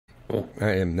Cool. I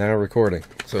am now recording,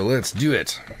 so let's do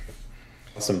it.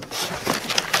 Awesome.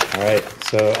 All right,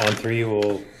 so on 3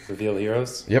 we'll reveal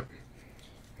heroes. Yep.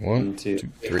 1, One, 2, two,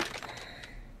 3.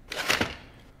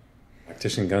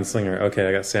 Tactician, Gunslinger. Okay,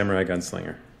 I got Samurai,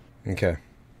 Gunslinger. Okay.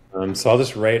 So I'll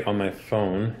just write on my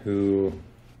phone who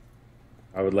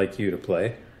I would like you to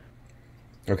play,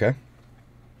 Okay.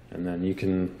 and then you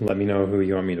can let me know who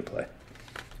you want me to play.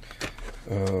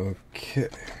 Okay.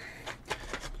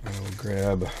 I'll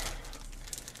grab...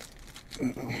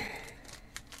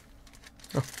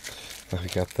 Oh, I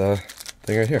got the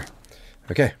thing right here.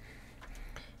 Okay.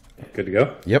 Good to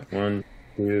go? Yep. 1,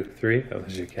 2, 3. Oh,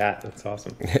 there's your cat. That's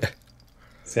awesome. Yeah.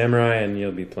 Samurai, and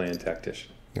you'll be playing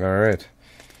Tactician. All right.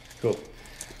 Cool.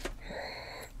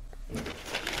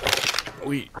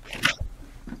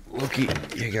 Looky,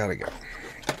 you gotta go.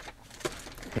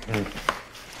 Okay.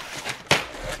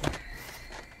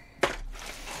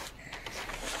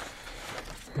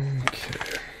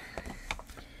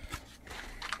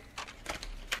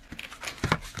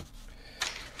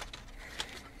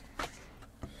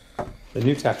 The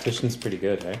new Tactician's pretty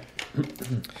good, hey?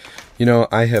 You know,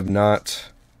 I have not...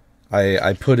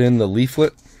 I put in the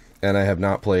leaflet, and I have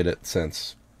not played it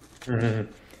since. And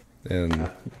Yeah,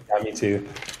 me too.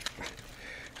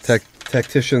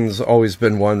 Tactician's always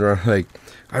been one where, like,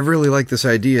 I really like this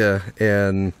idea,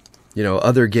 and, you know,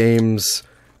 other games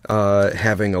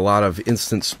having a lot of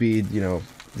instant speed, you know,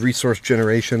 resource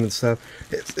generation and stuff,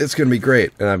 it's going to be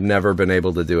great, and I've never been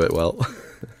able to do it well.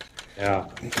 Yeah,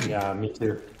 me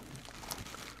too.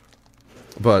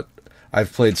 But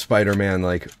I've played Spider-Man,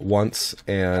 like, once,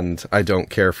 and I don't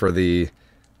care for the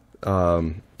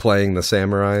playing the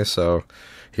samurai, so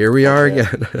here we are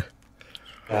again.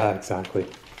 Yeah, exactly.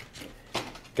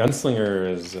 Gunslinger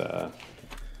is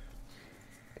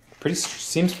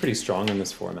seems pretty strong in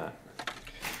this format.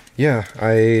 Yeah,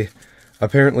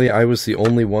 apparently I was the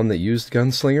only one that used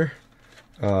Gunslinger,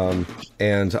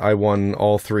 and I won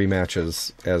all 3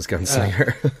 matches as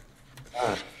Gunslinger.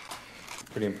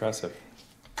 Pretty impressive.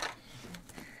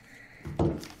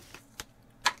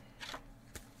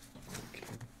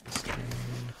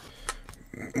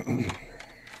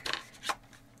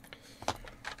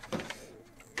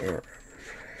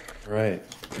 Right.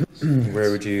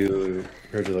 Where would you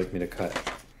like me to cut?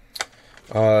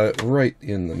 Right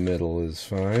in the middle is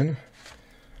fine.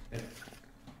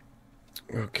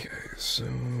 Okay, so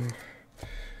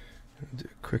do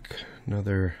a quick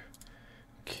another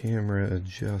camera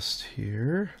adjust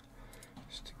here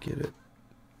just to get it.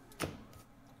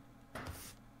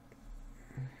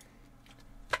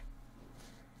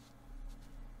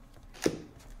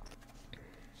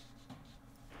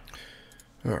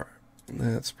 All right,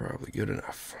 that's probably good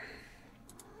enough.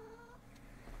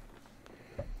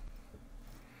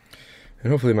 And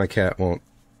hopefully my cat won't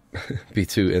be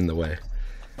too in the way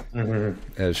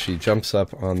as she jumps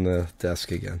up on the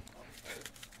desk again.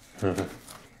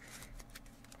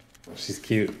 She's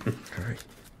cute. All right.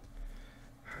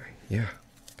 Yeah.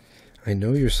 I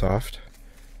know you're soft,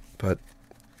 but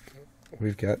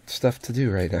we've got stuff to do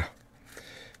right now.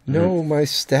 No, my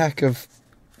stack of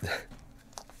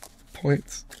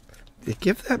points.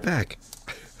 Give that back.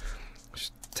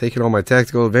 Just taking all my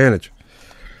tactical advantage.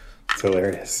 It's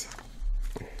hilarious.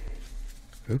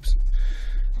 Oops.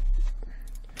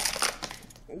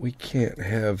 We can't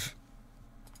have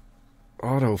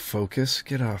autofocus.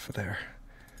 Get off of there.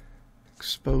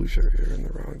 Exposure. You're in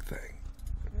the wrong thing.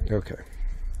 Okay.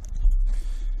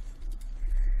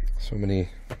 So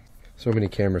many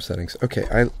camera settings.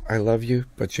 Okay, I love you,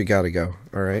 but you gotta go.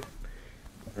 All right.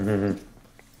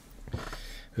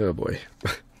 Oh boy.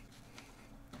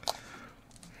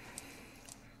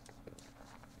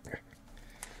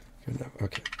 Good enough.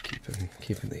 Okay,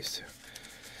 keeping these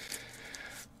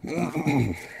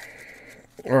 2.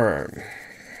 All right.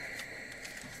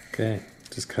 Okay,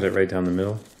 just cut it right down the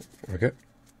middle. Okay.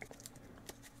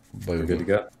 We're good to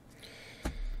go.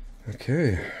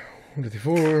 Okay. 1, 2, 3,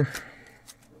 4.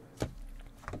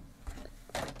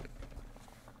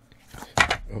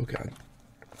 Oh god.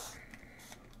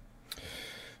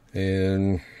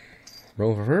 And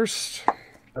roll for first.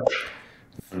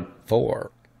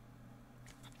 4.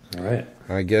 All right.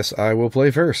 I guess I will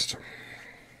play first.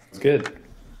 That's good.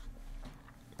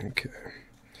 Okay.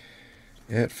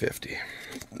 At 50.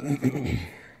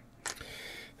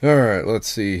 All right, let's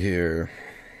see here.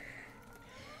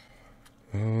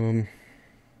 All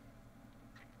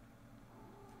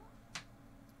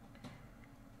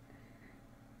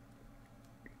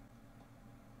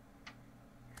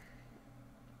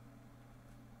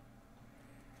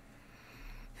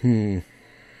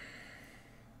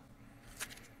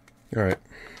right.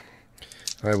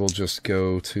 I will just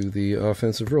go to the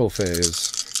offensive roll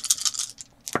phase.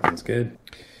 Sounds good.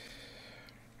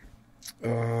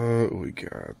 We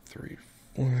got 3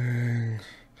 flangs.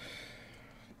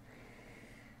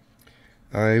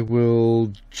 I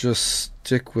will just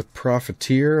stick with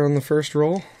Profiteer on the first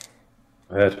roll.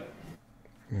 Go ahead.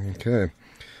 Okay.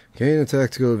 Gain a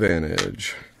tactical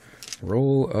advantage.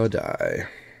 Roll a die.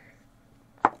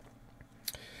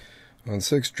 On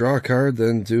 6, draw a card,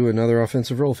 then do another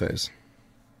offensive roll phase.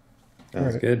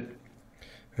 Sounds good.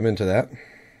 I'm into that.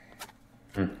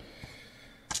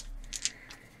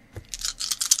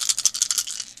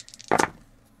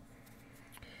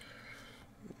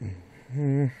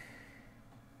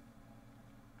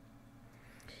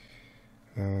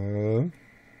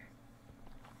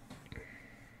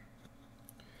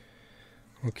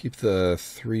 I'll keep the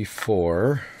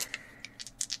 3/4.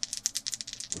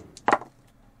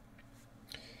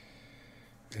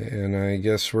 And I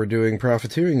guess we're doing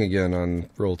profiteering again on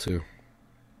roll 2.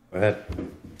 Go ahead.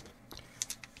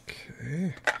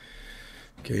 Okay.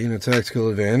 Gain a tactical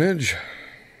advantage.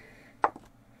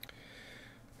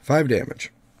 5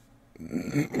 damage.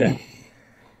 Okay.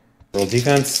 Roll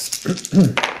defense.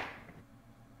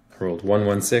 Rolled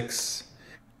 1/1/6.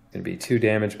 Gonna be 2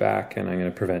 damage back, and I'm gonna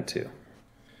prevent 2.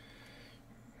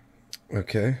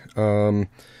 Okay.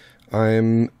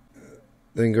 I'm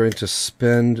then going to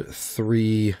spend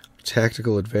 3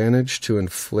 tactical advantage to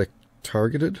inflict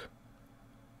targeted.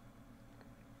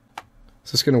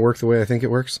 Is this going to work the way I think it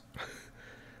works?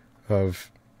 Of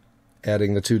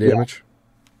adding the 2 damage?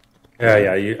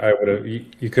 Yeah.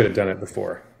 You could have done it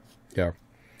before. Yeah.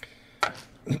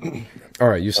 All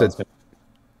right. You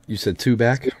said 2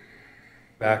 back.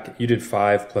 Back. You did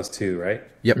 5 plus 2, right?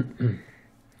 Yep.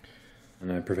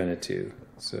 And I prevented 2,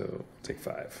 so I'll take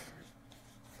 5.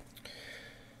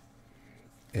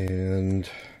 And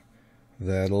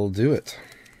that'll do it.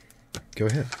 Go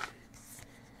ahead.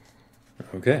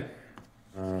 Okay.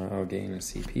 I'll gain a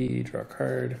CP, draw a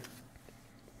card.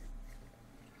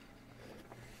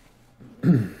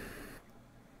 I'm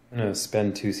going to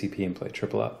spend 2 CP and play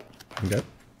triple up. Okay.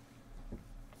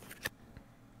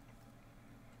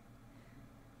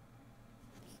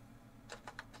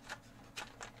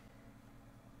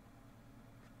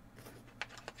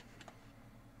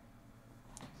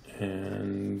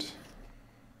 And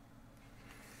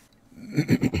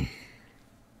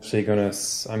actually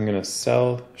I'm gonna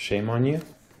sell Shame on You,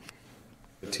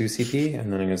 2 CP,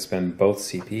 and then I'm gonna spend both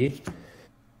CP.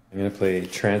 I'm gonna play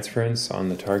Transference on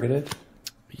the targeted.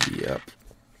 Yep.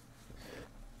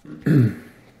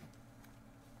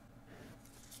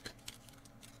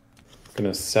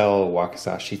 Gonna sell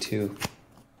Wakizashi 2.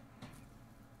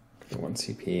 1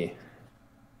 CP.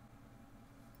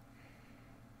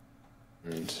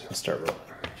 And I'll start rolling.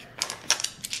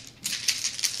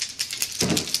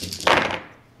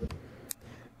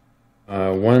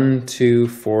 One, 2,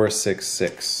 4, 6,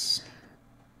 6.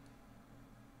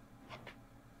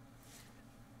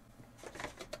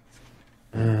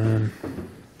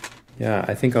 Yeah,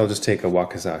 I think I'll just take a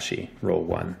Wakizashi, roll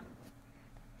 1.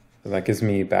 So that gives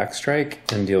me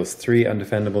backstrike and deals 3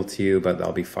 undefendable to you, but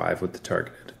that'll be 5 with the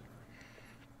targeted.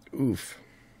 Oof.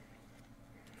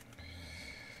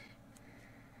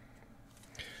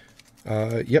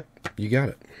 Yep, you got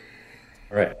it.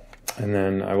 All right. And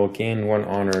then I will gain 1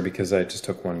 honor because I just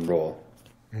took 1 roll.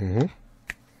 Mm-hmm.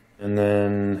 And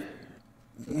then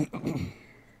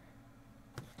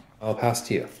I'll pass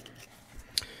to you.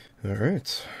 All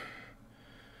right.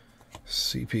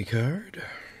 CP card.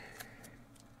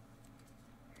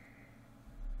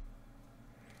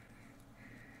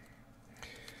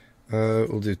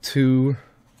 We'll do 2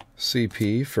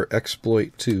 CP for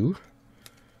exploit 2.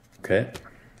 Okay.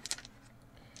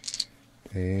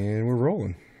 And we're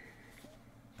rolling.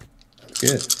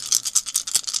 Good.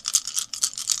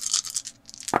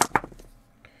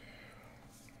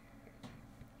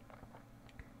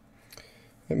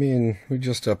 I mean, we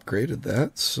just upgraded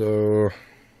that, so...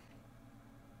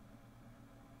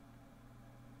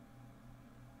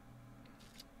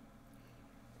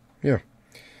 yeah.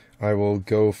 I will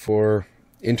go for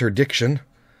Interdiction.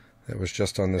 That was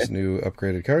just on this new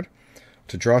upgraded card.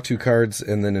 To draw 2 cards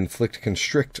and then inflict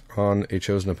Constrict on a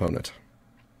chosen opponent.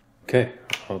 Okay.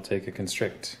 I'll take a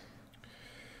Constrict.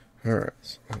 Alright.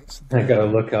 So I gotta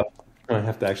look up. I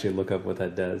have to actually look up what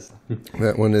that does.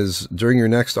 that one is, during your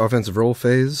next offensive roll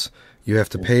phase, you have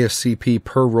to pay a CP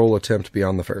per roll attempt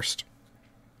beyond the first.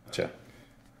 Gotcha.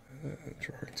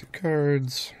 Drawing 2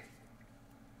 cards.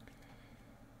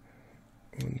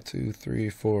 1, 2, 3,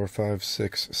 4, 5,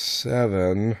 6,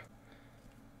 7.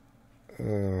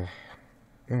 Oh,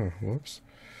 whoops.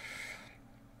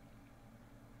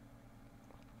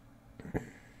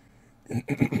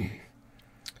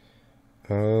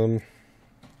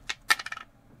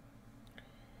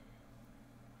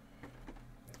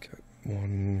 Got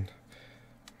one.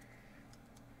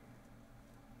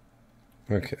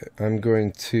 Okay, I'm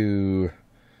going to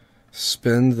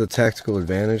spend the tactical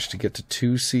advantage to get to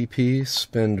 2 CP,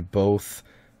 spend both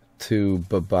to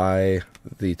buy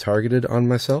the targeted on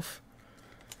myself.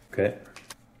 Okay.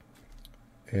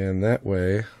 And that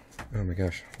way, oh my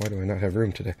gosh, why do I not have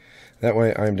room today? That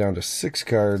way I'm down to 6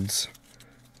 cards,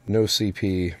 no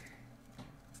CP,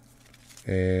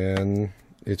 and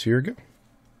it's your go.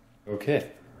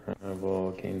 Okay. I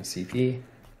will gain a CP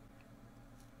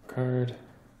card.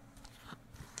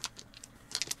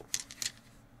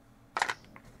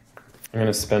 I'm going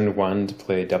to spend 1 to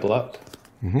play double up.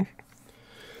 Mm-hmm.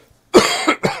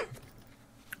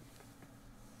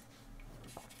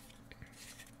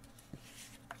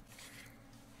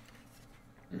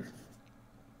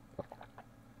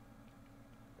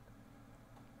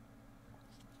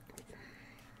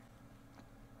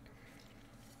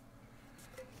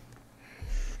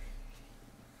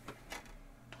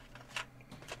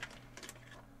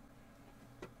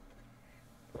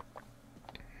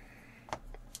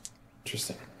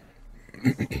 Interesting. I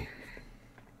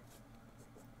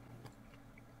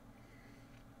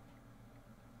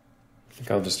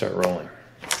think I'll just start rolling.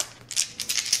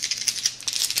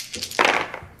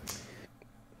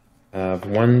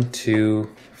 1, 2,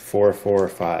 4, 4,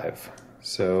 5.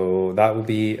 So that will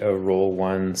be a roll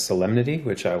 1 solemnity,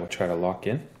 which I will try to lock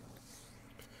in.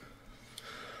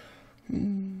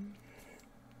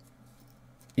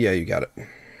 Yeah, you got it.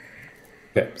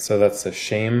 Okay, so that's a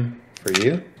shame for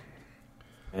you.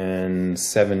 And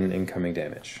 7 incoming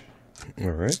damage.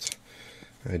 All right.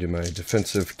 I do my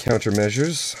defensive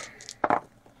countermeasures.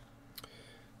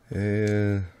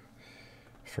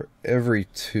 For every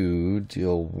 2,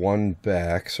 deal 1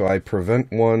 back. So I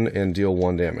prevent 1 and deal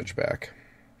 1 damage back.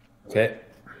 Okay,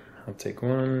 I'll take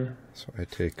 1. So I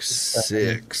take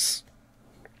 6.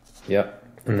 Yep,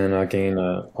 and then I'll gain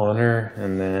a honor,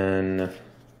 and then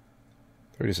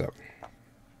 37.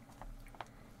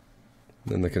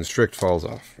 Then the constrict falls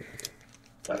off.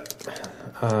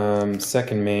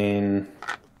 Second main,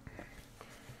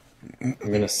 I'm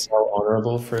going to sell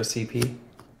honorable for a CP.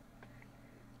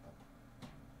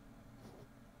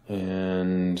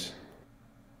 And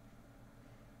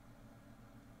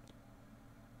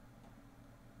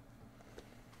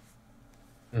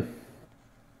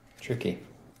tricky.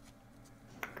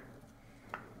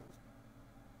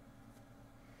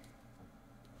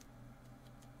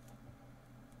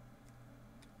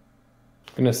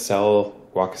 I'm going to sell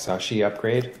Wakizashi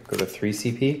upgrade, go to 3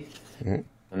 CP, and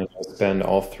if I spend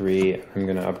all 3, I'm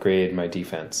going to upgrade my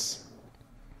defense.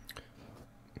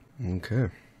 Okay.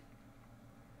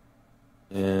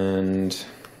 And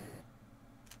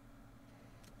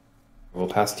we'll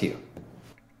pass to you.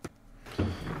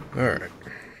 All right.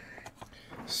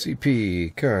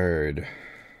 CP card.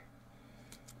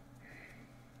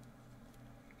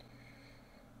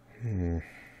 I'm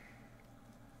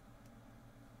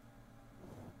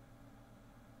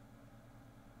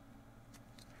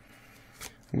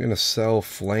going to sell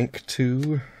flank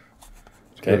 2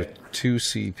 to go to 2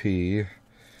 CP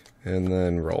and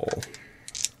then roll.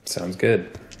 Sounds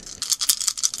good.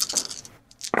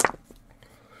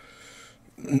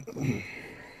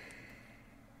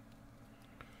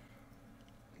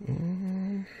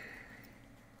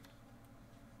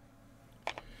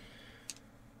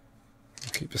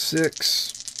 Keep a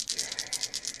 6.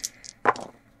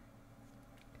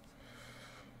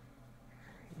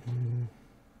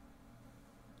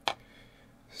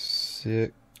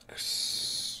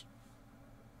 Six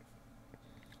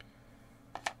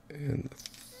and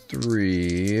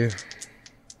 3.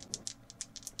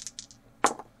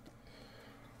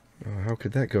 How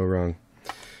could that go wrong?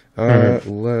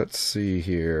 Let's see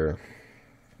here.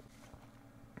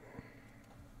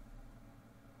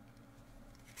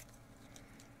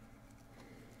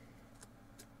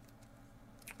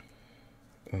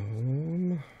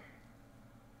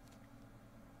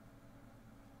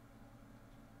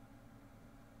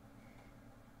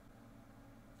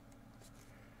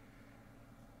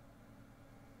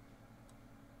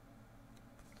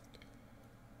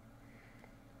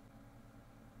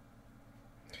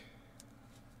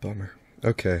 Bummer.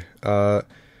 Okay.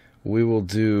 We will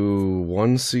do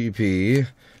 1 CP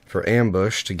for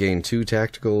ambush to gain 2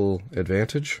 tactical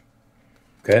advantage.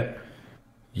 Okay.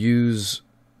 Use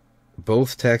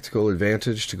both tactical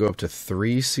advantage to go up to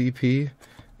 3 CP,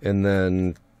 and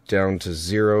then down to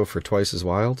 0 for twice as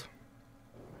wild.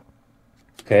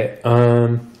 Okay.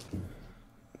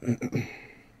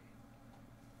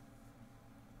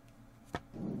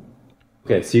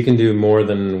 Okay, so you can do more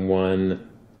than one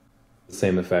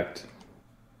same effect.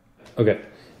 Okay.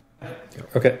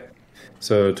 Okay.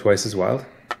 So twice as wild.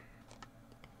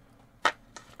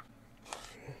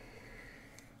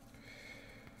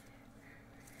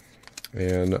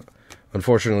 And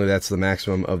unfortunately, that's the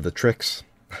maximum of the tricks.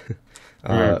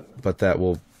 But that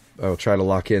will... I'll try to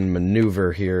lock in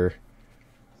maneuver here.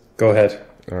 Go ahead.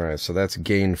 Alright, so that's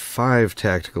gain 5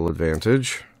 tactical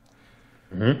advantage,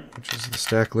 which is the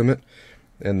stack limit.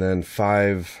 And then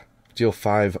deal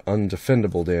 5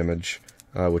 undefendable damage,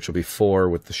 which will be 4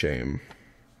 with the shame.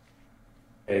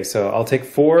 Okay, so I'll take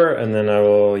 4, and then I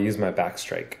will use my back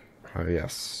strike.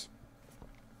 Yes.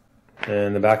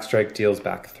 And the back strike deals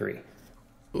back 3.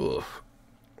 Ugh.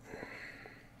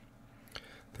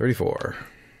 34.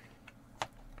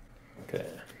 Okay.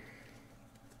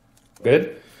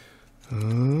 Good?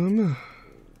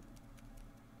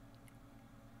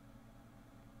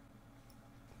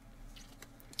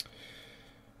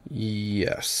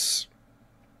 Yes.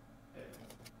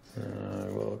 I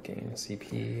will gain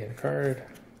CP and a card.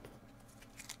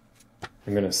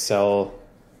 I'm going to sell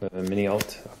the mini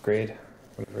alt upgrade,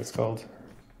 whatever it's called.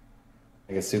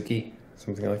 Like a Suki,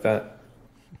 something like that.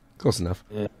 Close enough.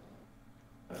 Yeah.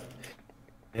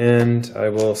 And I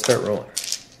will start rolling.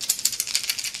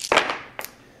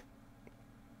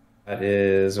 That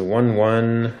is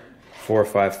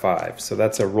 11455. So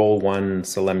that's a roll 1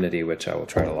 solemnity, which I will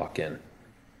try to lock in.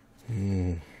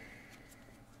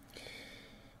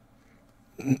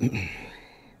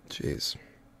 Jeez.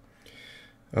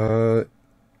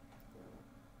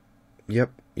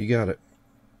 Yep, you got it.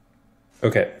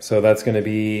 Okay, so that's going to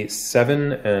be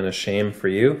 7 and a shame for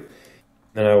you.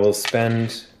 Then I will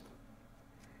spend...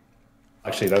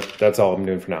 Actually, that's all I'm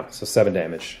doing for now. So 7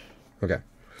 damage. Okay.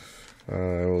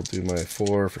 I will do my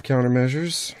 4 for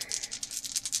countermeasures.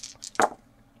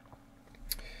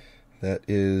 That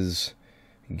is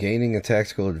gaining a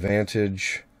tactical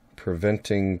advantage,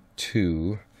 preventing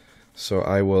 2. So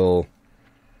I will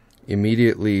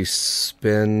immediately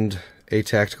spend a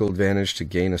tactical advantage to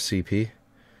gain a CP.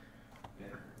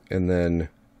 And then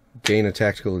gain a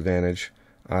tactical advantage.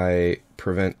 I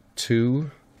prevent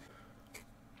 2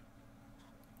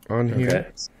 on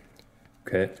here.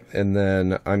 Okay. And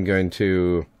then I'm going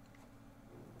to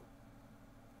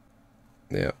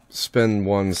spend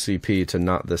 1 CP to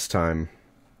not this time.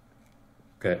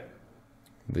 Okay.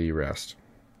 The rest.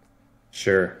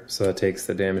 Sure. So that takes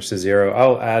the damage to 0.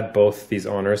 I'll add both these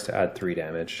honors to add 3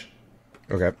 damage.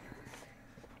 Okay.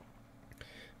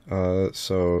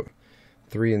 So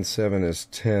 3 and 7 is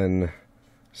 10.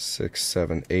 6,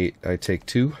 7, 8. I take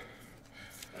 2.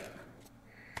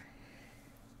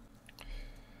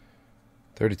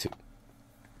 32.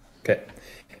 Okay.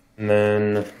 And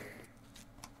then...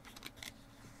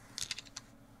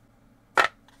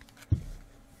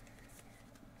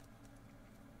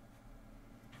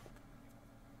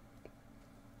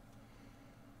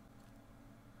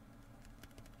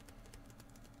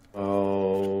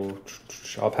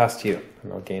 I'll pass to you,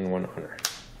 and I'll gain 1 honor.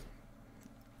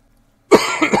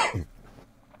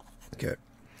 Okay.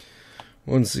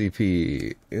 1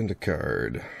 CP into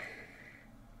card.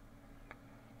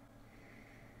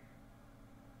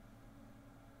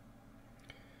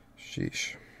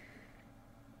 Sheesh.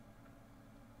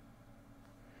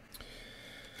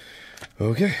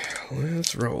 Okay,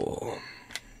 let's roll.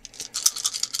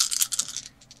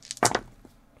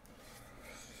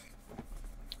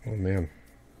 Oh man.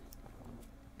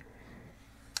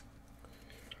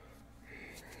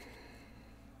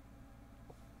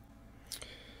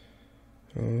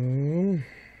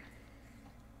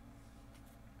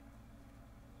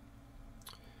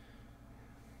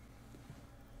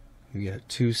 We got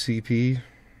 2 CP.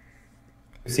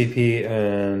 CP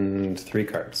and 3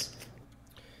 cards.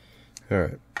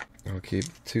 Alright. I'll keep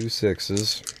 2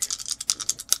 6s.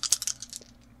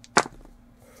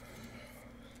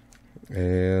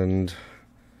 And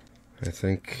I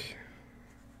think,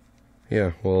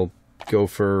 yeah, we'll go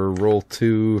for roll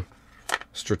 2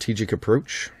 strategic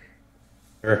approach.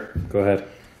 Sure, go ahead.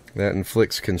 That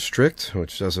inflicts constrict,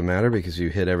 which doesn't matter because you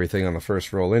hit everything on the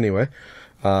first roll anyway.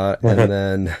 And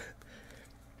then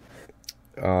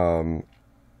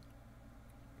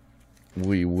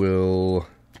we will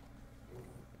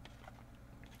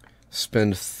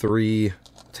spend 3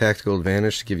 tactical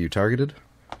advantage to give you targeted.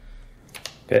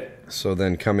 Okay. So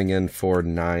then coming in for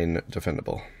 9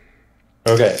 defendable.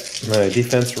 Okay, my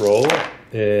defense roll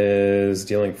is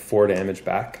dealing 4 damage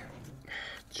back.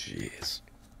 Jeez.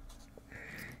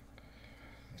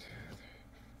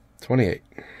 28.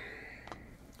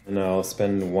 And I'll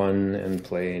spend 1 and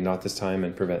play not this time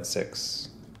and prevent 6.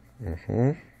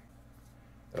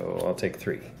 So I'll take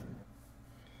 3.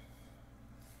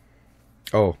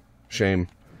 Oh, shame.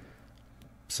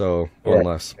 So, one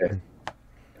less.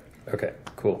 Okay,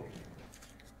 cool.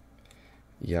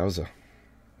 Yowza.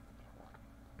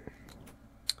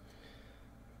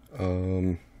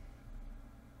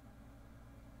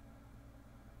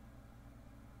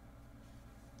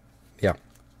 Yeah,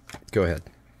 go ahead.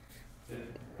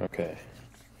 Okay.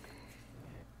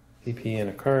 CP and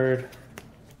a card.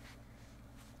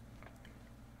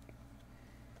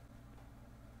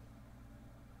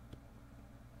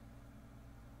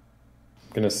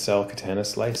 I'm gonna sell Katana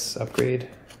Slice upgrade.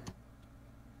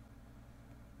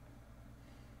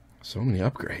 So many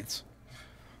upgrades.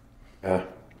 Yeah.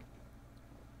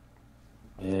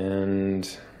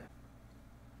 And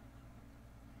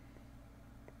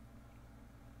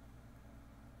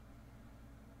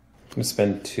I'm gonna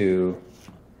spend 2.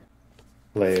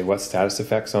 Play what status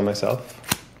effects on myself.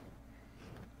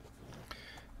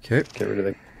 Okay. Get rid of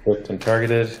the equipped and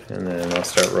targeted, and then I'll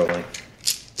start rolling.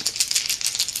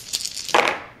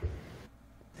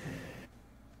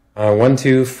 1,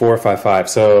 2, 4, 5, 5.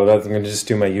 So that's, I'm going to just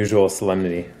do my usual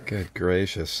solemnity. Good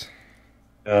gracious.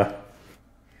 Yeah.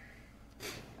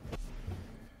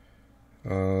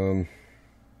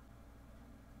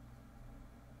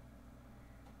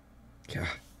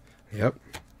 Yep.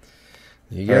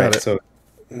 You got it. So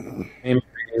aim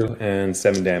for you and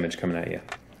 7 damage coming at you.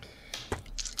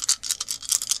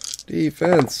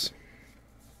 Defense.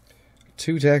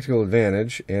 2 tactical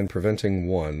advantage and preventing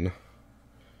 1.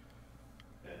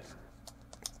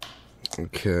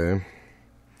 Okay.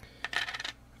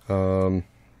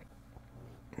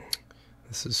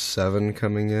 This is 7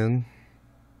 coming in.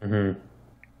 Mm-hmm.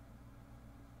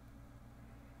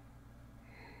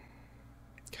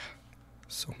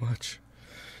 So much.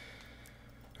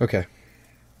 Okay.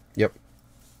 Yep.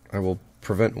 I will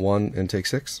prevent 1 and take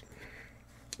 6.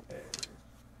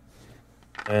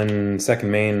 And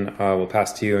second main will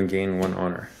pass to you and gain 1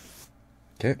 honor.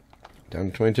 Okay.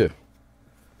 Down to 22.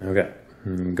 Okay.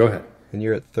 Go ahead. And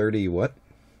you're at 30 what?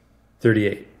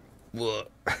 38.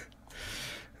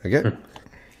 Okay.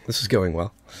 This is going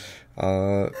well.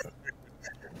 Alright.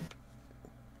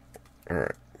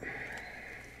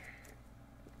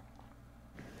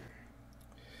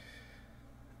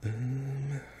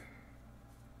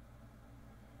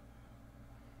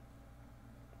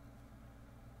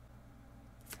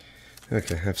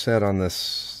 Okay, I've sat on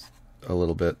this a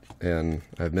little bit and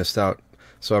I've missed out.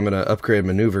 So I'm going to upgrade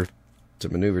maneuver to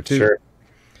maneuver 2. Sure.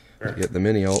 To get the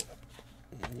mini ult.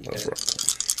 Let's roll.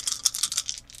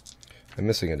 I'm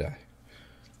missing a die.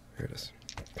 Here it is.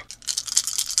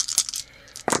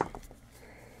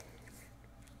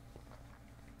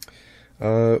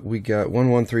 We got 1,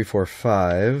 1, 3, 4,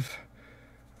 5.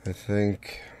 I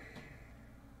think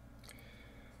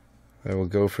I will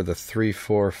go for the 3,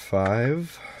 4,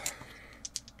 5.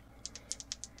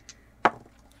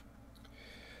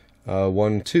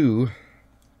 1, 2,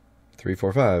 3,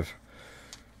 4, 5.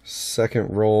 Second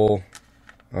roll,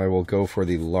 I will go for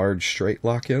the large straight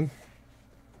lock-in.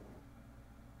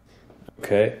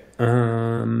 Okay.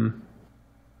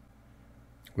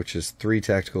 Which is 3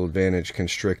 tactical advantage,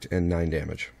 constrict, and 9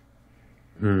 damage.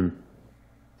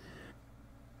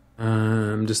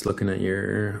 I'm just looking at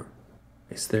your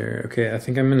ice there. Okay, I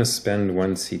think I'm going to spend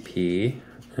 1 CP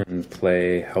and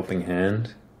play Helping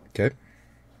Hand. Okay.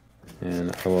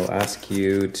 And I will ask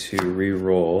you to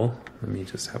re-roll. Let me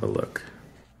just have a look.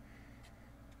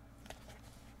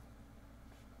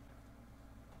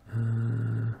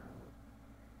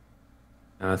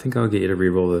 I think I'll get you to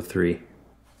re-roll the 3.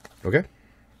 Okay.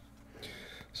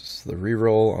 This is the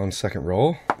re-roll on second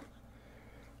roll.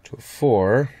 To a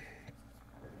 4.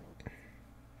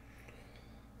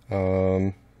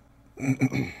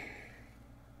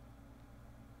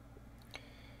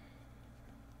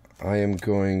 I am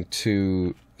going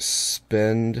to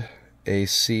spend a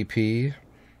CP,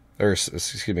 or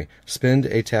excuse me, spend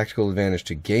a tactical advantage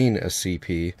to gain a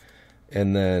CP,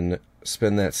 and then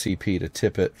spend that CP to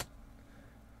tip it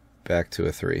back to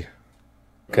a 3.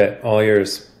 Okay, all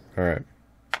yours. All right.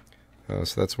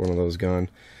 So that's one of those gone.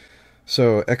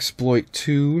 So exploit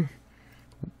 2.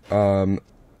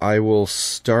 I will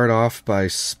start off by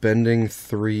spending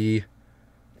 3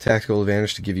 tactical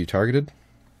advantage to give you targeted.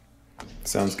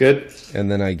 Sounds good.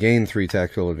 And then I gain 3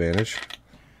 tactical advantage.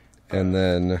 And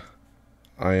then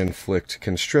I inflict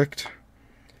constrict.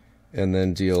 And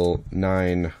then deal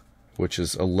 9, which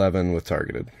is 11 with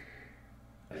targeted.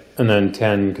 And then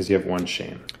 10 because you have 1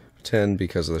 shame. 10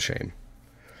 because of the shame.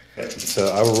 Okay, so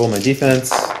I will roll my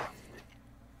defense.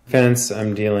 Defense,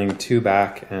 I'm dealing 2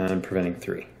 back and preventing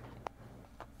 3.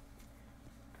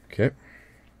 Okay.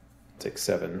 Take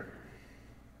 7.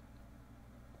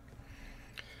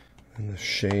 And the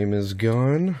shame is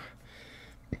gone.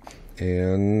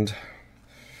 And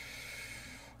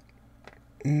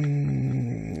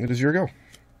it is your go.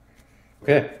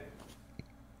 Okay.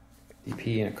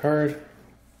 DP and a card.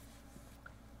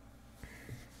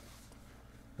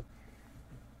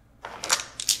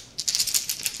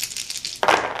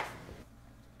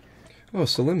 Oh,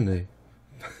 Solemnity.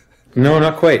 No,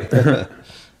 not quite.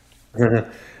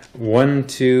 1,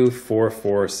 2, 4,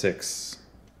 4, 6.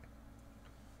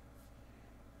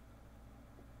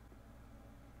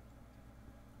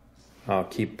 I'll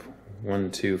keep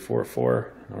 1, 2, 4,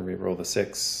 4. I'll re-roll the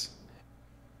 6.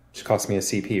 Which costs me a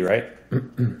CP, right?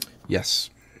 Yes.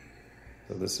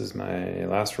 So this is my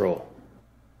last roll.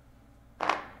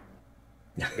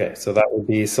 Okay, so that would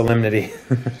be Solemnity.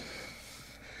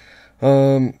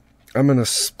 I'm going to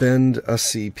spend a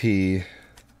CP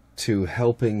to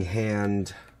Helping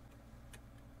Hand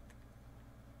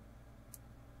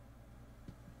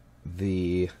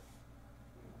the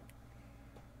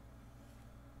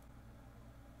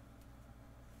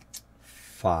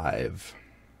five.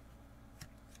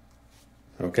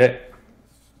 Okay.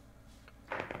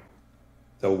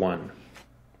 So 1.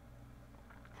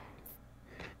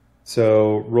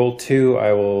 So roll 2,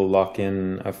 I will lock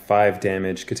in a 5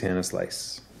 damage Katana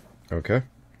Slice. Okay.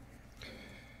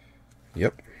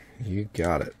 Yep, you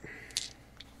got it.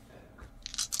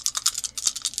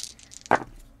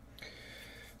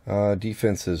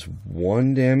 Defense is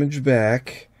 1 damage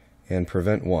back and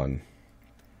prevent 1.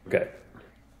 Okay.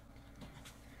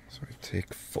 So I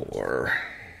take 4.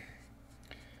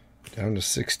 Down to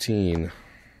 16.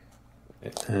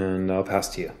 And I'll pass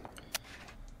to you.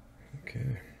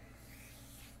 Okay.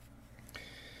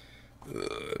 I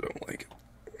don't like it.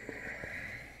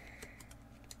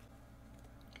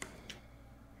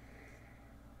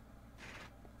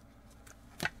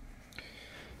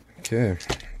 Okay.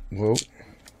 Whoa.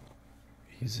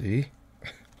 Easy.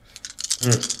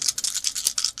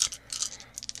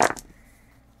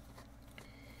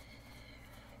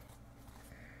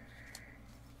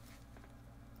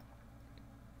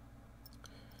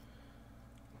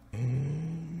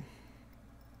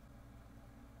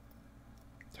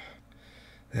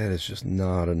 That is just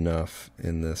not enough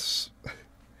in this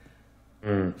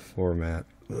format.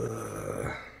 What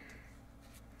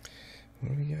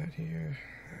do we got here?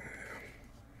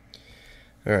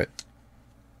 All right.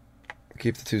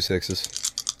 Keep the 2 6s.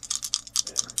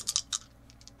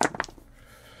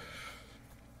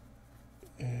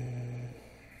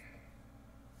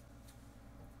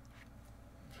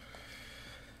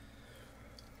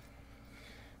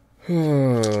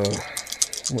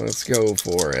 Let's go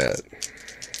for it.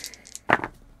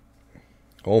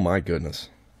 Oh my goodness.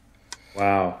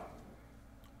 Wow.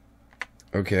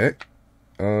 Okay.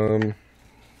 I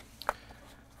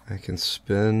can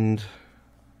spend...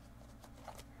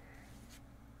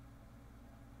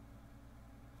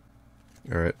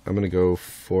 Alright, I'm going to go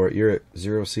for... You're at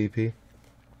 0 CP?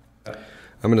 I'm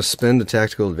going to spend a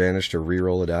tactical advantage to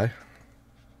re-roll a die.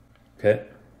 Okay.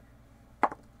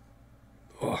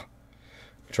 Oh.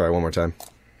 Try one more time.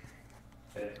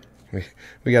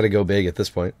 We got to go big at this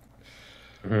point.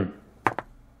 Dang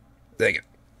it.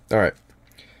 Alright.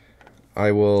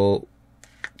 I will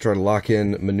try to lock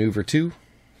in maneuver 2.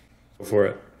 Go for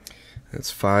it. That's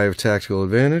 5 tactical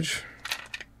advantage.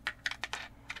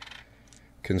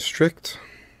 Constrict.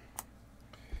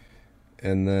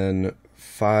 And then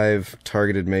 5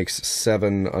 targeted makes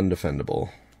 7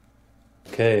 undefendable.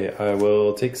 Okay, I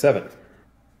will take 7.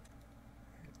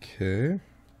 Okay.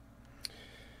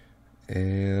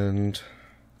 And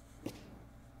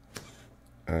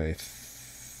I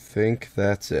think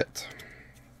that's it.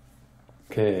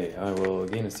 Okay, I will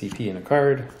gain a CP and a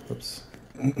card. Oops.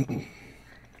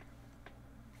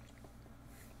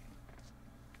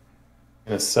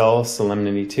 Gonna sell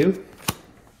Solemnity 2.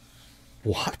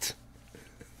 What?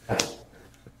 I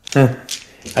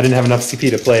didn't have enough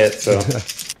CP to play it, so.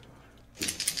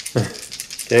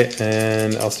 Okay,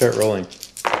 and I'll start rolling.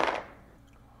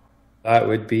 That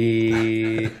would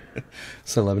be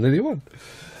Solemnity 1.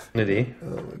 Solemnity,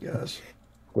 Oh my gosh.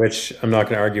 which I'm not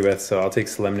going to argue with, so I'll take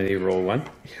Solemnity roll 1.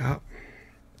 Yeah.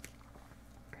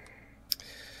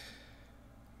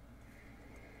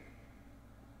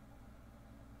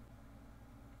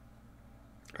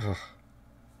 Ugh.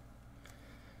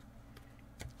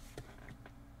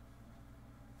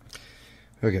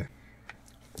 Okay.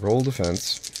 Roll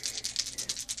defense.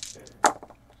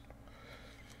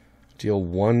 Deal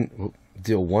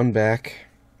 1 back.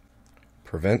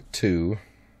 Prevent 2.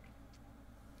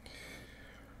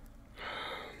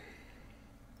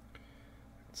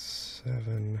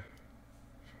 Seven.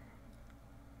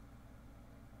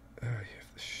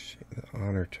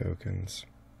 honor tokens.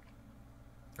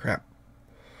 Crap.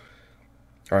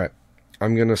 Alright.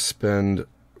 I'm going to spend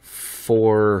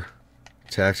 4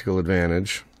 tactical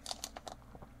advantage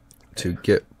to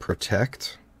get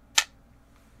protect.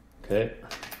 Okay.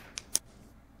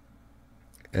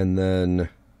 And then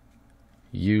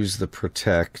use the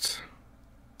protect.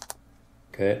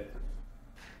 Okay.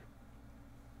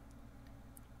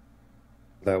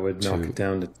 That would knock it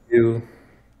down to 2.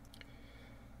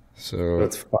 So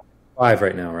that's 5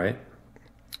 right now, right?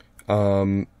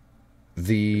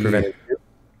 The Prevented 2?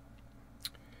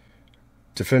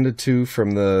 Defended 2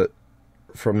 from the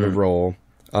roll.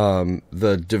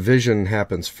 The division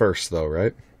happens first, though,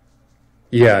 right?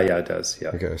 Yeah, it does. Yeah.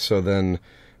 Okay, so then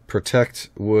protect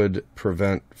would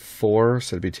prevent 4,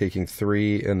 so it'd be taking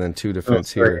 3, and then 2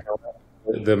 defense here.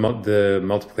 The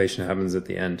multiplication happens at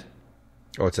the end.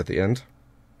 Oh, it's at the end?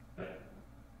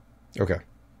 Okay.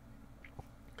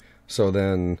 So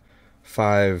then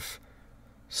 5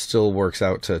 still works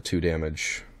out to 2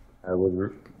 damage. I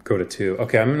would go to 2.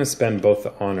 Okay, I'm going to spend both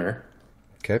the honor.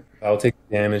 Okay. I'll take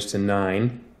damage to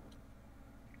 9.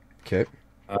 Okay.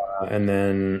 And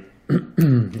then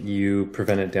you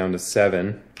prevent it down to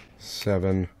 7.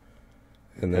 7.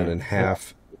 And then in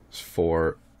half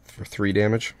for 3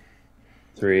 damage.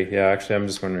 3. Yeah, actually, I'm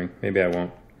just wondering. Maybe I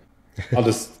won't. I'll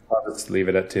just leave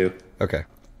it at 2. Okay.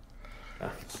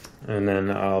 And then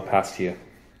I'll pass to you.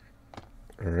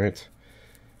 All right.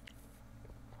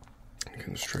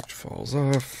 Constrict falls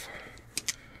off.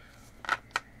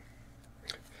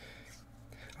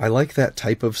 I like that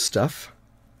type of stuff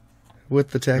with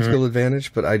the tactical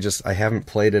advantage, but I haven't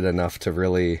played it enough to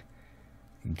really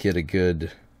get a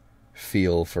good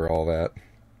feel for all that.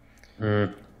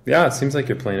 Yeah, it seems like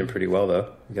you're playing it pretty well,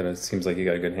 though. It seems like you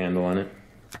got a good handle on it.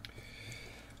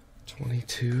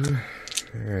 22.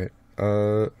 All right.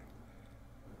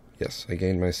 Yes, I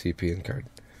gained my CP and card.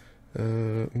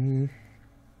 I'm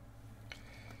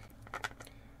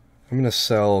going to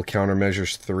sell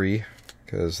Countermeasures 3,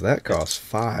 because that costs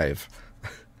 5.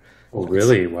 Oh,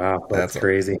 really? Wow, that's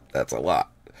crazy. That's a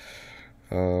lot.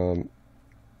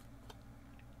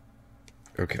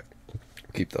 Okay.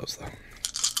 Keep those, though.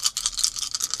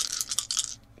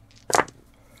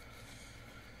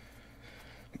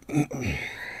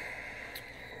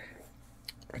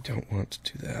 I don't want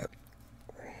to do that.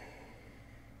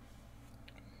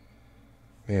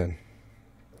 Man.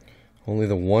 Only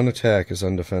the 1 attack is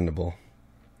undefendable.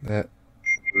 That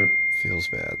feels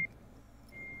bad.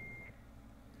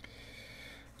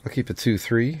 I'll keep a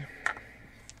 2-3.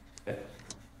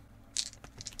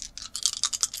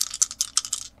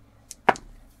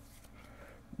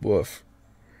 Woof.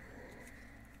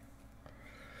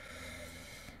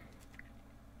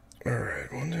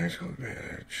 Alright, 1 tactical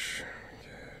advantage.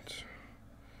 Good.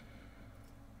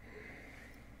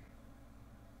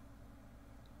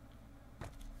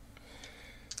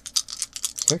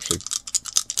 This actually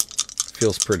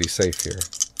feels pretty safe here.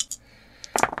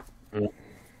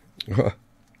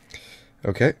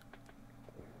 Okay.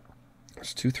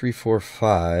 It's 2, 3, 4,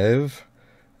 5.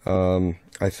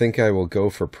 I think I will go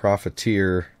for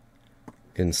Profiteer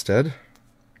instead.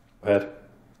 Go ahead.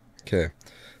 Okay.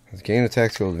 Let's gain a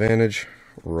tactical advantage.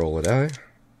 Roll a die.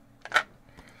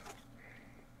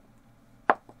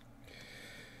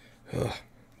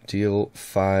 Deal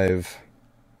 5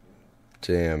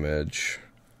 damage.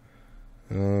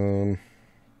 Would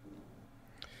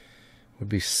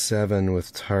be 7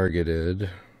 with targeted.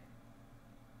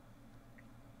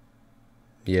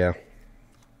 Yeah.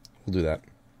 We'll do that.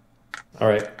 All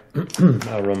right.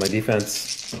 I'll roll my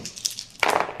defense.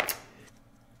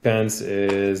 Defense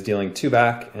is dealing 2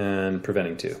 back and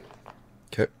preventing 2.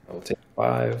 Okay. I will take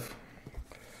 5.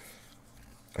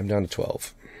 I'm down to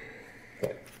 12.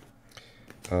 Okay.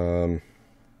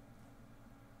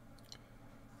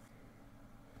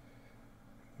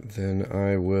 Then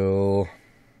I will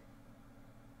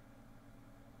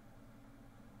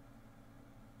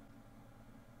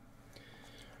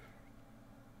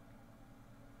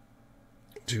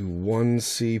do 1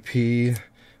 CP.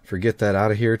 Get that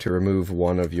out of here to remove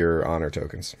 1 of your honor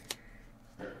tokens.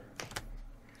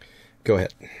 Go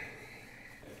ahead.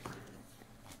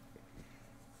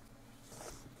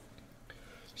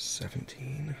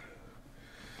 $17.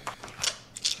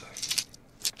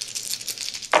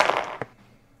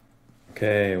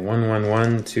 Okay,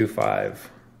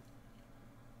 11125.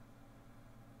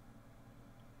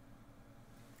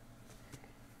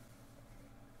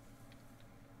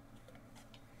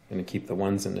 Gonna keep the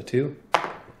 1s and the 2.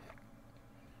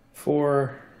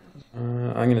 4.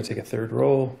 I'm going to take a 3rd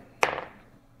roll.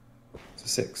 It's a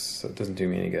 6, so it doesn't do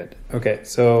me any good. Okay,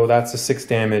 so that's a 6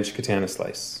 damage Katana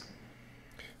Slice.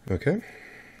 Okay.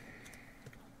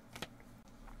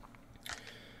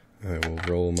 I will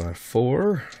roll my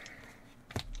 4.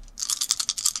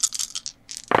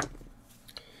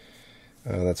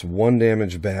 That's 1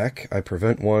 damage back. I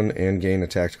prevent 1 and gain a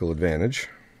tactical advantage.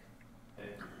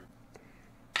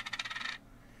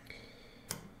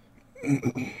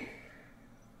 That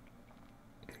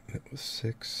was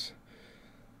 6.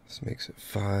 This makes it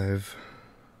 5.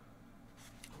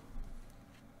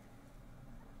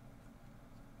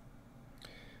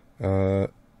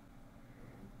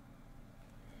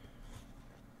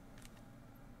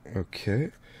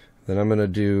 Okay. Then I'm going to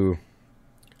do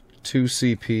 2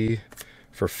 CP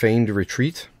for Feigned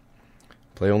Retreat.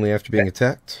 Play only after being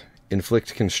attacked.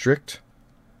 Inflict Constrict.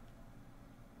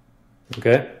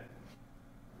 Okay.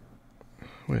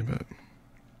 Wait a minute.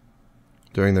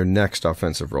 During their next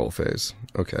offensive roll phase.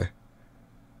 Okay.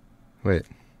 Wait.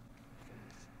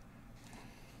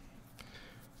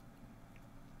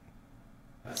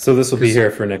 So this will be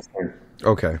here for next turn.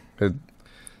 Okay.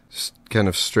 It's kind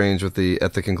of strange with the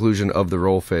at the conclusion of the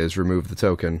roll phase, remove the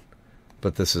token.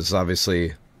 But this is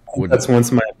obviously... That's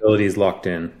once my ability is locked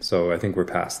in, so I think we're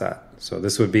past that. So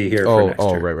this would be here for next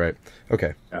turn. Right.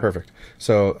 Okay, yeah. Perfect.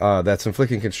 So that's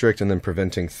Inflicting Constrict and then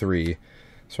Preventing 3.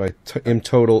 So I in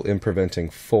total am preventing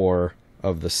 4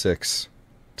 of the 6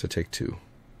 to take 2.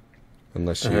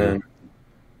 Unless you...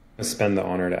 spend the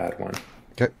honor to add 1.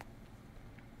 Okay.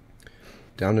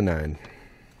 Down to 9.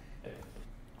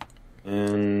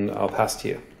 And I'll pass to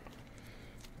you.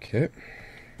 Okay.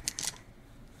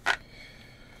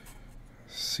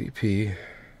 CP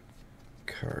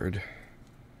card.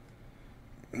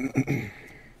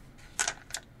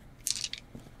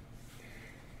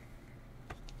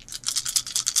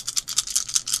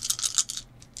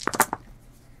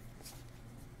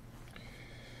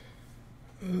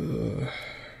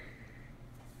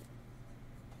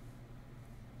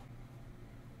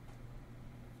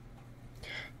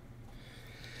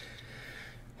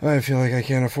 I feel like I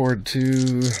can't afford to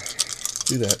do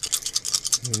that.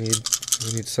 We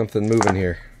need something moving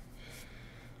here.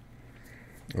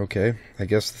 Okay, I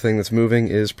guess the thing that's moving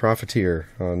is Profiteer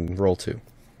on roll 2.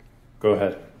 Go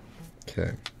ahead.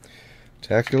 Okay.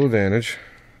 Tactical advantage.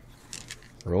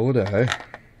 Roll a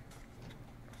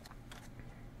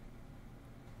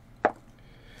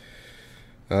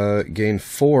die. Gain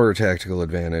 4 tactical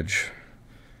advantage.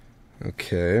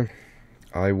 Okay.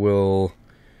 I will...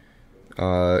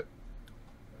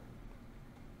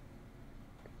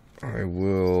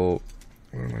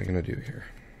 What am I going to do here?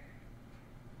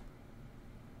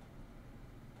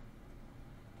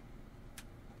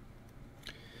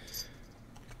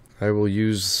 I will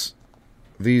use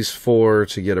these 4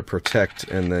 to get a Protect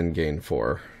and then gain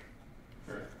 4.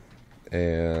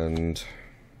 And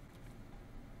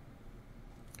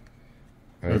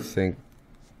I think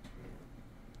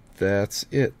that's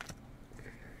it.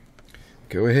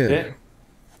 Go ahead. Okay.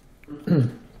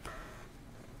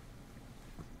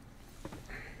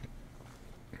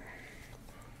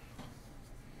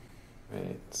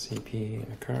 Right, CP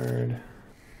and a card.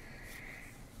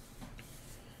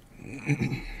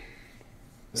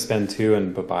 Spend 2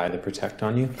 and buy the Protect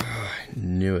on you. I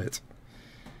knew it.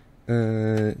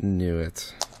 Knew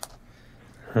it.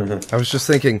 I was just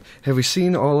thinking, have we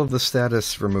seen all of the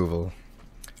status removal?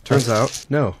 Turns out,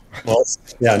 no. Well,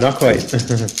 yeah, not quite.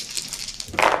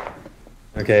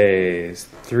 Okay,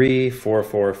 3, 4,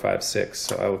 4, 5, 6.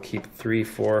 So I will keep 3,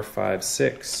 4, 5,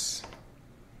 6.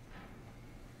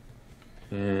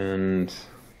 And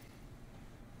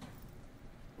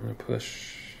I'm going to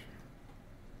push.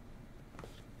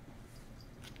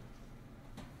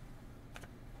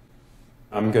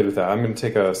 I'm good with that. I'm going to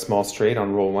take a small straight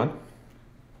on roll 1.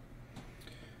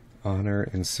 Honor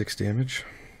and 6 damage.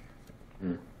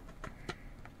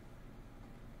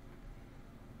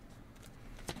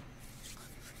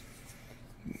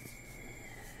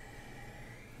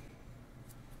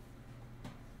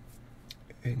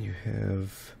 And you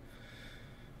have...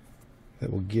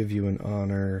 That will give you an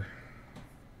honor.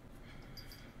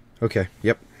 Okay,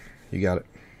 yep. You got it.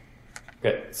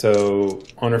 Okay, so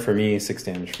honor for me, 6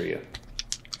 damage for you.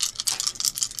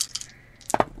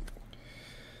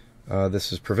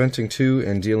 This is preventing 2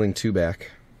 and dealing 2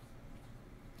 back.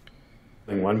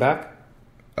 Dealing 1 back?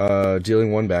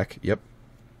 Dealing 1 back, yep.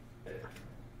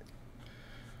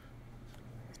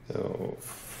 So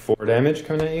 4 damage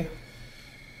coming at you?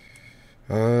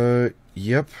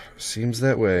 Yep. Seems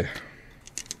that way.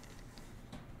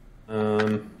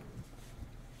 I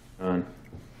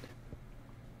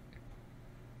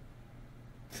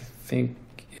think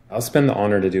I'll spend the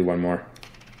honor to do 1 more.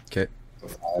 Okay. So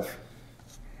 5.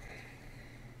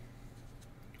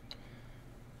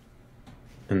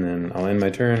 And then I'll end my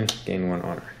turn, gain 1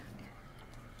 honor.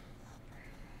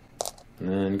 And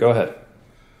then go ahead.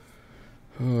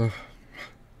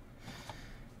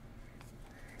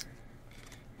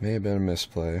 May have been a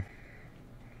misplay.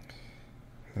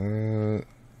 Yeah.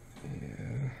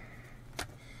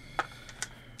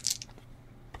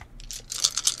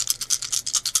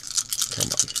 Come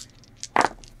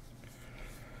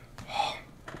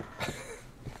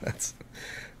on.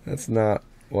 That's not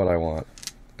what I want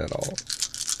at all.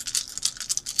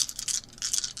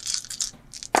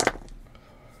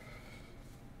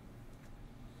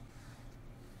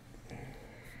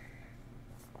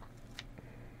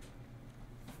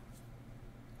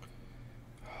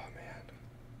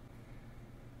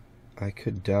 I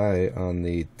could die on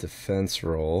the defense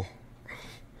roll,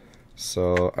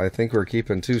 so I think we're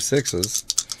keeping 2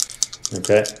 6s.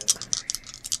 Okay.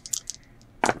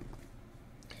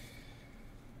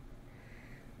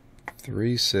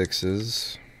 Three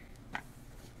 6s.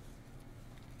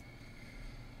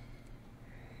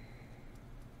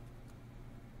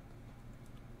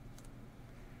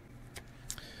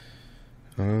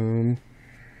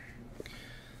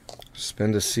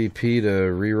 Spend a CP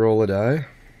to re-roll a die.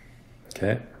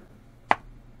 Okay.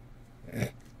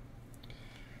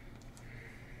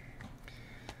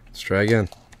 Let's try again.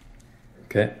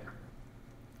 Okay.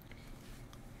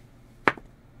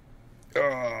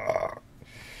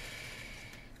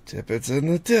 Tippet's in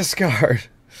the discard.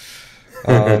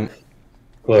 Close.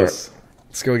 Right,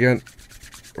 let's go again.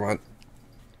 Come on.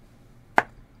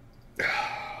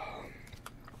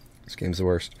 This game's the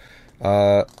worst.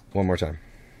 One more time.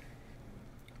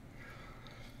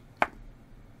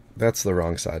 That's the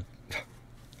wrong side.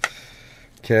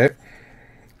 Okay.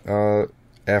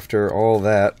 After all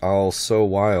that, I'll sow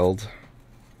wild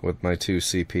with my 2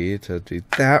 CP to be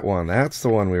that one. That's the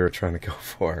one we were trying to go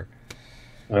for.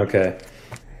 Okay.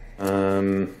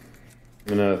 I'm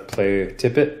gonna play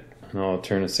Tippet, and I'll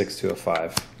turn a 6 to a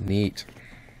 5. Neat.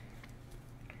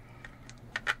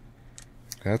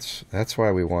 That's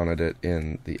why we wanted it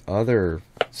in the other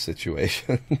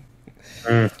situation.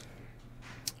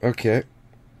 Okay.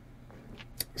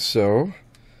 So,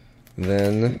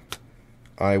 then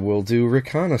I will do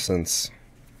reconnaissance.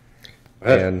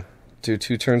 And do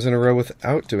 2 turns in a row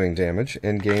without doing damage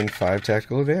and gain 5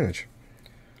 tactical advantage.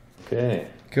 Okay.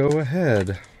 Go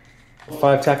ahead.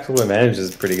 5 tactical advantage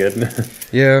is pretty good.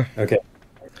 Yeah. Okay.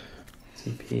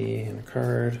 CP and a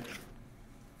card.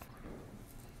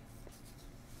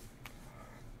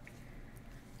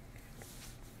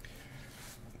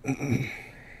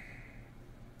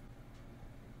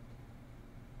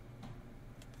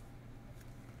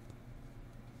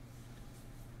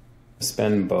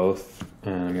 Spend both,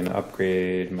 and I'm going to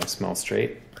upgrade my small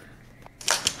straight.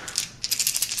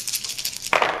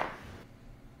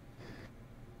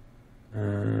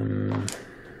 Um,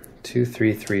 2,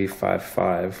 3, 3, 5,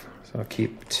 5. So I'll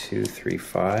keep 2, 3,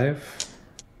 5.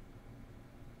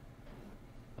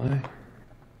 Why?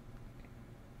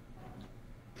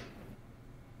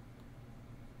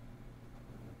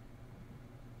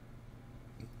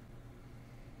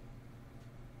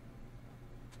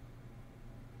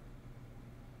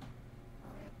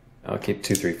 I'll keep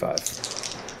 2, 3, 5.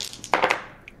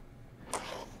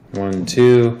 1,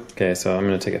 2. Okay, so I'm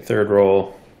going to take a third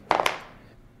roll.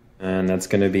 And that's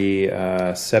going to be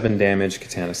 7 damage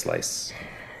Katana Slice.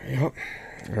 Yep.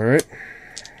 Alright.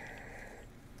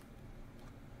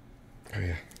 Oh,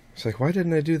 yeah. It's like, why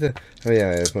didn't I do that? Oh, yeah,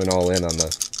 I went all in on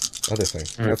the other thing.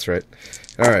 That's right.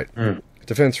 Alright.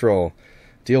 Defense roll.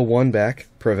 Deal 1 back.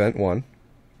 Prevent 1.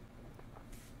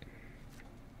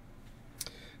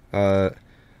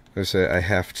 I say I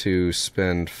have to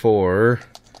spend 4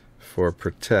 for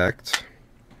protect.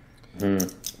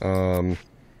 7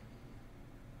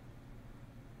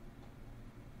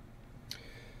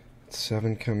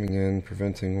 coming in,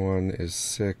 preventing 1 is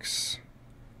 6.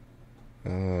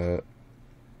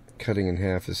 Cutting in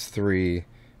half is 3.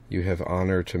 You have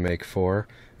honor to make 4.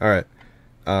 Alright.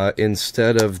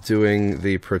 Instead of doing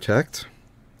the protect,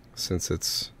 since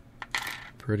it's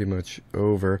pretty much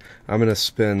over, I'm going to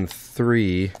spend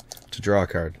 3 to draw a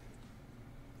card.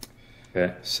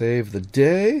 Okay. Save the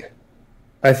day.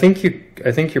 I think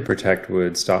your protect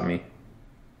would stop me.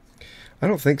 I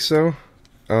don't think so,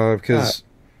 because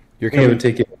you're It would coming.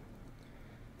 take it.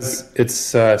 It's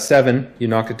 7. You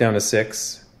knocked it down to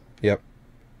 6. Yep.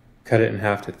 Cut it in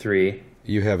half to 3.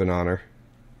 You have an honor.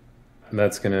 And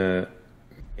that's gonna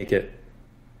make it.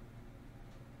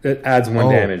 It adds 1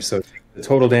 damage, so the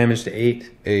total damage to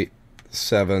 8. 8,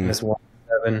 7. Minus 1,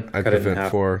 7. I Cut it in prevent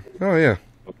half. 4. Oh yeah.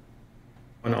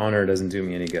 1 honor doesn't do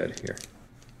me any good here.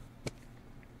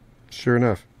 Sure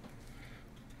enough.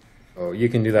 Oh, you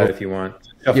can do that if you want.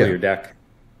 Shuffle Yeah. your deck.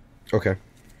 Okay.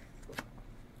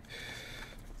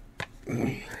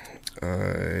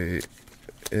 I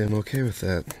am okay with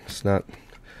that. It's not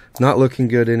looking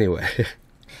good anyway.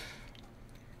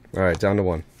 All right, down to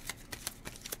 1.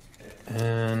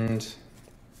 And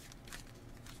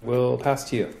we'll pass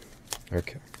to you.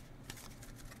 Okay.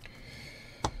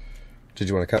 Did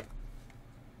you want to cut?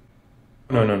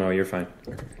 No, you're fine.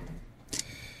 Okay.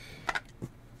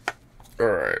 All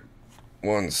right.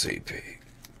 1 CP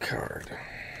card.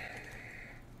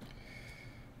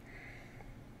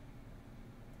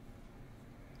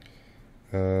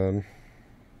 I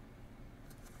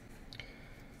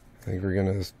think we're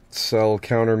gonna sell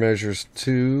countermeasures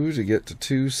 2 to get to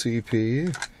 2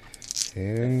 CP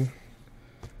and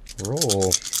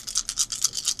roll.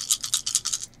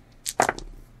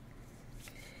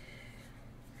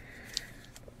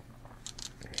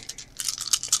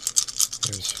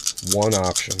 There's 1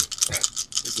 option.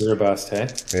 You're a bust, hey?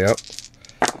 Yep.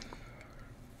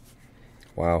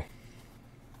 Wow.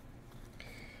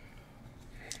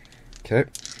 Okay.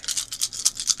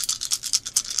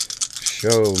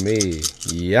 Show me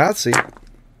Yahtzee.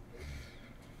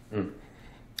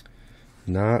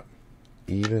 Not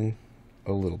even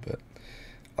a little bit.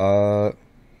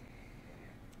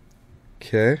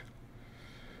 Okay.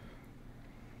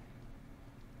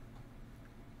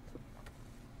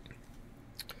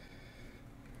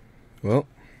 Well,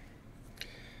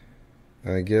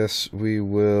 I guess we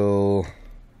will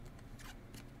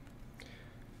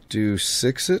do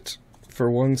 6 it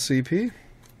for 1 CP.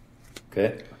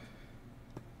 Okay.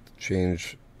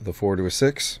 Change the 4 to a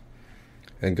 6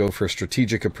 and go for a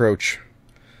strategic approach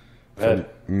for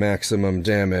maximum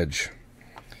damage.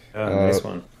 Nice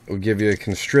one. We'll give you a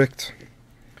constrict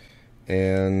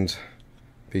and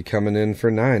be coming in for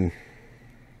 9.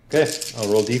 Okay,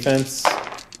 I'll roll defense.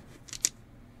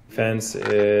 Defense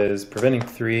is preventing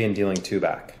 3 and dealing 2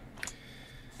 back.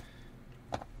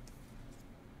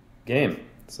 Game.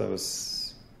 So it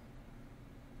was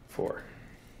 4.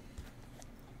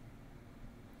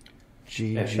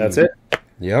 GG. Okay, that's it.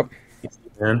 Yep.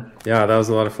 Yeah, that was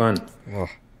a lot of fun. Oh.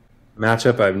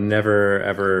 Matchup I've never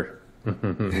ever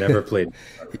never played.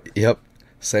 Yep.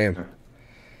 Same.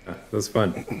 It was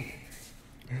fun.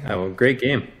 Well, great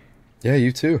game. Yeah,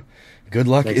 you too. Good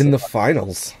luck Thanks in a the lot.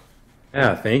 finals.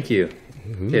 Yeah, thank you.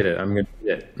 Hit it. I'm gonna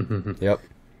hit it. Yep.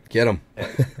 Get them.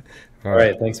 All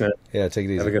right. Thanks, man. Yeah, take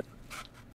it easy. Have a good one.